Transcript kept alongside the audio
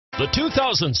The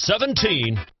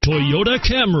 2017 Toyota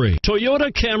Camry.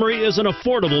 Toyota Camry is an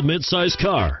affordable midsize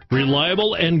car,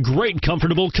 reliable and great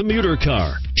comfortable commuter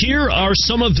car. Here are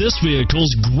some of this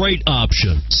vehicle's great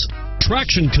options: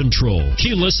 traction control,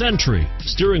 keyless entry,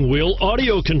 steering wheel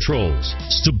audio controls,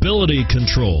 stability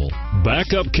control,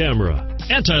 backup camera,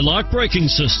 anti-lock braking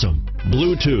system,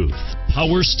 Bluetooth,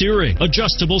 power steering,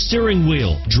 adjustable steering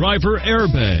wheel, driver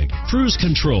airbag, cruise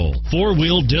control,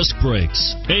 four-wheel disc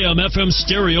brakes, AM/FM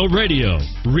stereo radio,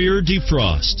 rear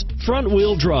defrost,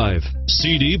 front-wheel drive,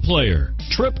 CD player,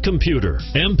 trip computer,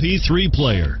 MP3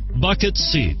 player, bucket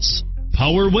seats,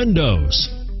 power windows.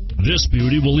 This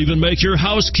beauty will even make your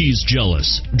house keys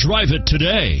jealous. Drive it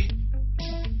today.